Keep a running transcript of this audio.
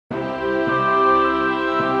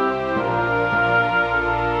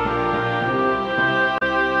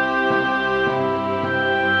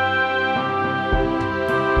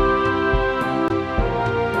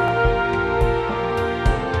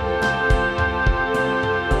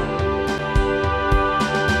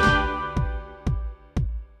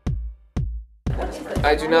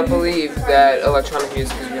I do not believe that electronic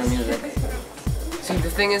music is real music. See, the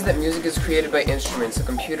thing is that music is created by instruments. A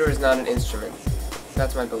computer is not an instrument.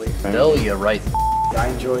 That's my belief. No, you're right. I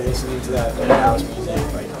enjoy listening to that house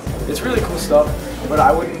music. Like, it's really cool stuff, but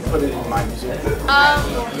I wouldn't put it in my music. No,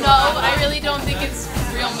 I really don't think it's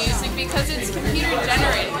real music because it's computer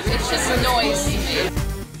generated. It's just noise to me.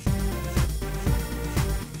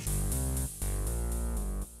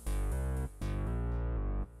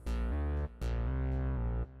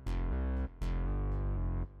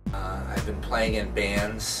 I've been playing in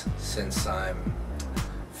bands since I'm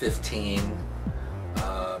 15.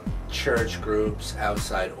 Church groups,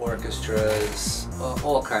 outside orchestras,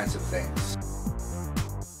 all kinds of things.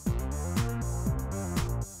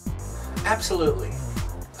 Absolutely.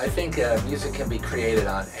 I think music can be created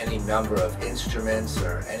on any number of instruments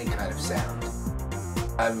or any kind of sound.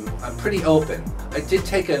 I'm pretty open. I did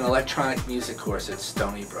take an electronic music course at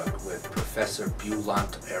Stony Brook with Professor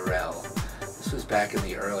Boulant-Erel. This was back in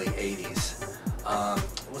the early 80s.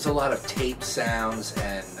 It was a lot of tape sounds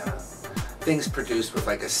and things produced with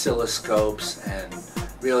like oscilloscopes and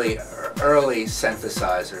really early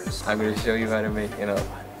synthesizers. I'm going to show you how to make an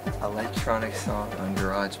electronic song on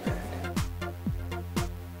GarageBand.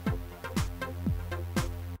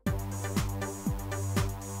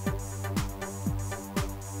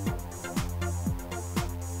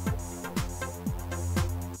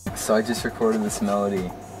 So I just recorded this melody,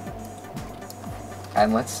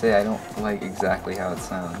 and let's say I don't like exactly how it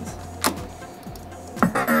sounds.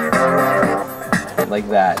 Like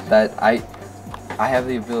that I have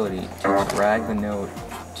the ability to drag the note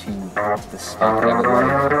to the spot that I would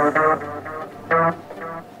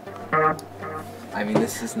like. I mean,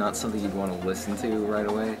 this is not something you'd want to listen to right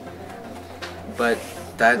away, but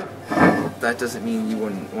that doesn't mean you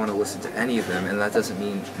wouldn't want to listen to any of them, and that doesn't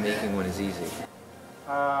mean making one is easy.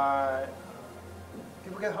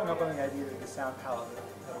 People get hung up on the idea that the sound palette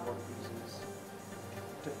that a work uses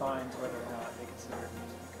defines whether or not they consider it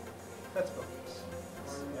music. That's bogus.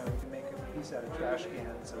 You know, you can make a piece out of trash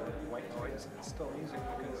cans or white noise and it's still music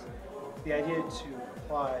because the idea to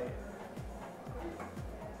apply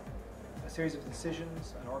a series of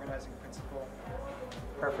decisions, an organizing principle,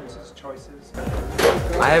 preferences, choices.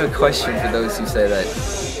 I have a question for those who say that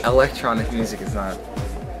electronic music is not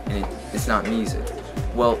music.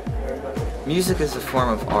 Well, music is a form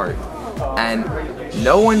of art, and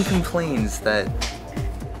no one complains that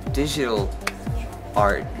digital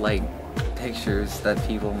art, like pictures that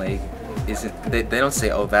people make, they don't say,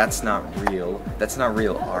 oh, that's not real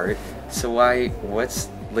art. So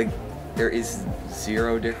there is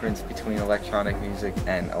zero difference between electronic music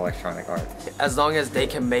and electronic art. As long as they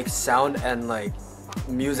can make sound and like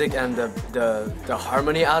music and the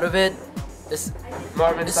harmony out of it, it's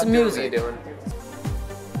Marvin, stop doing what music. you're doing.